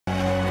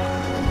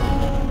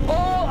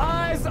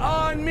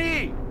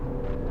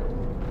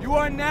You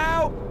are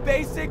now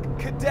basic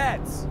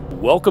cadets.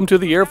 Welcome to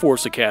the Air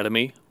Force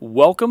Academy.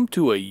 Welcome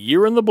to A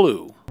Year in the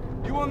Blue.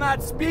 You will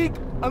not speak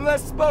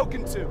unless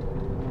spoken to.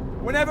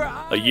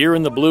 A Year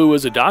in the Blue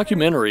is a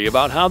documentary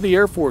about how the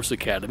Air Force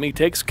Academy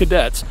takes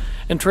cadets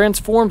and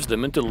transforms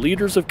them into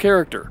leaders of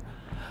character.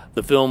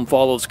 The film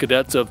follows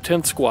cadets of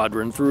 10th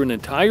Squadron through an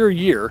entire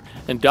year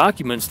and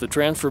documents the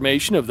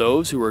transformation of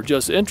those who are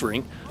just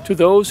entering to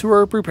those who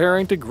are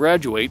preparing to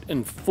graduate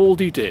in full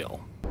detail.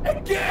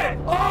 Get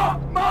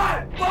off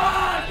my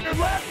butt! Your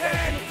left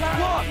hand!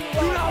 Look,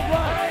 do not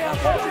run!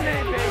 What's your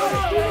name, baby?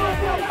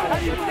 How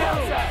do you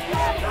pronounce that?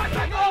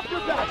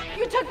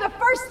 You took the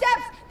first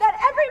steps that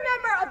every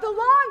member of the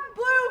long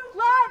blue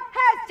line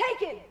has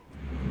taken.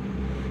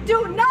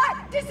 Do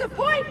not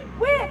disappoint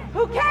with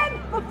who came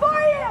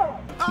before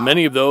you!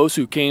 Many of those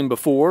who came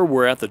before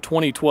were at the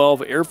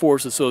 2012 Air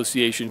Force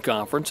Association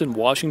Conference in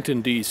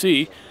Washington,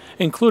 D.C.,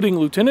 including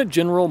Lieutenant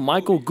General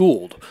Michael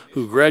Gould,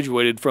 who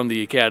graduated from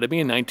the Academy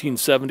in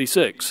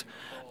 1976.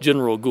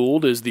 General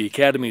Gould is the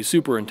Academy's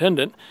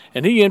superintendent,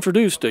 and he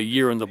introduced A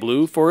Year in the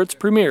Blue for its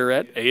premiere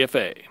at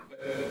AFA.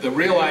 The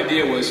real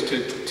idea was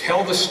to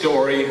tell the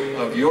story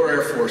of your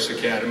Air Force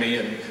Academy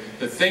and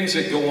the things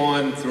that go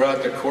on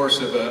throughout the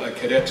course of a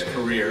cadet's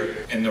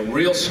career. And the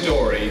real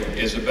story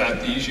is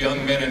about these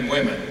young men and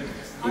women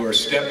who are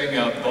stepping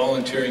up,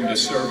 volunteering to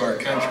serve our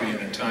country in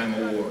a time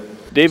of war.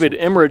 David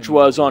Emrich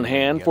was on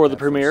hand for the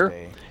premiere.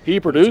 He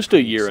produced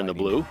A Year in the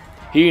Blue.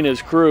 He and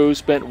his crew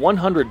spent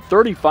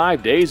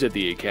 135 days at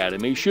the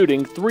Academy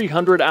shooting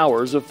 300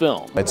 hours of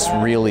film. It's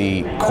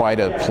really quite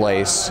a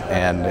place,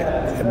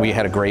 and we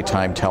had a great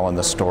time telling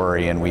the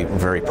story, and we're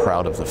very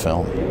proud of the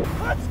film.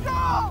 Let's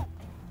go!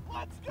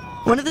 Let's go!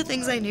 One of the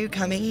things I knew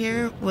coming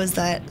here was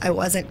that I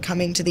wasn't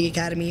coming to the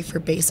Academy for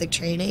basic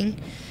training.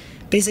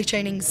 Basic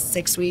training's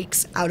 6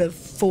 weeks out of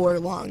 4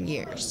 long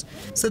years.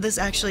 So this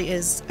actually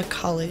is a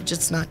college,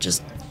 it's not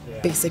just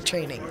basic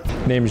training.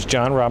 Name is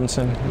John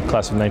Robinson,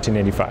 class of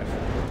 1985.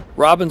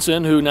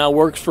 Robinson, who now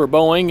works for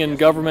Boeing in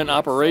government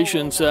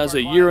operations, says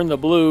A Year in the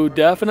Blue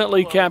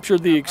definitely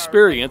captured the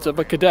experience of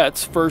a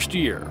cadet's first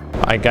year.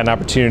 I got an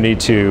opportunity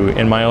to,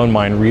 in my own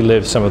mind,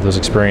 relive some of those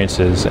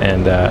experiences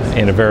and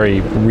in a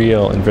very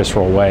real and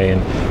visceral way.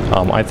 And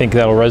I think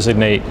that'll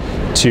resonate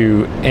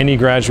to any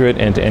graduate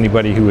and to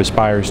anybody who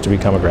aspires to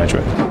become a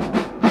graduate.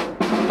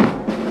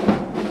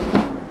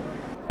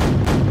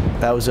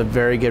 That was a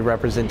very good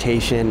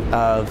representation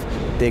of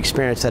the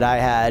experience that I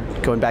had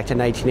going back to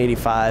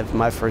 1985,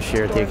 my first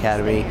year at the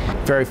Academy.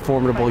 Very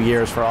formidable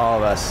years for all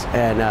of us,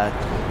 and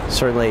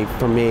certainly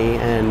for me,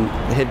 and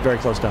hit very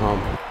close to home.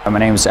 My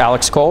name is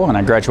Alex Cole, and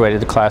I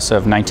graduated the class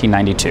of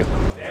 1992.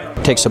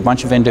 It takes a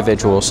bunch of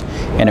individuals,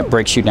 and it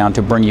breaks you down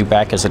to bring you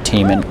back as a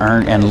team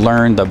and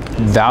learn the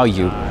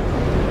value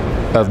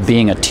of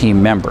being a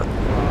team member.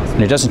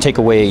 And it doesn't take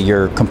away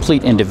your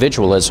complete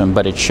individualism,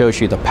 but it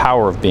shows you the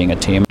power of being a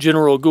team.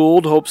 General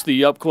Gould hopes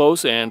the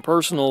up-close and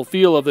personal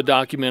feel of the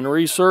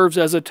documentary serves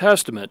as a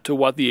testament to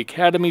what the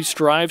Academy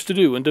strives to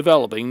do in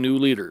developing new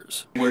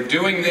leaders. We're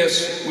doing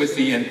this with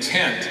the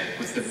intent,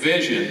 with the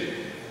vision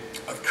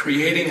of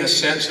creating a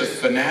sense of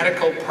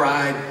fanatical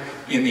pride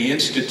in the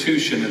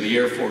institution of the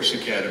Air Force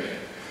Academy.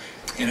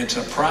 And it's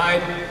a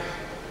pride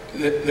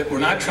that we're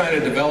not trying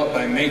to develop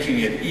by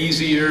making it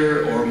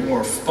easier or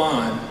more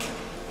fun.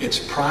 It's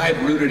pride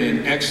rooted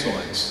in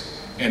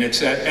excellence, and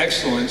it's that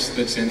excellence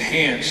that's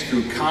enhanced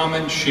through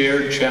common,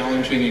 shared,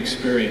 challenging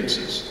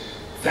experiences.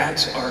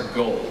 That's our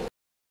goal.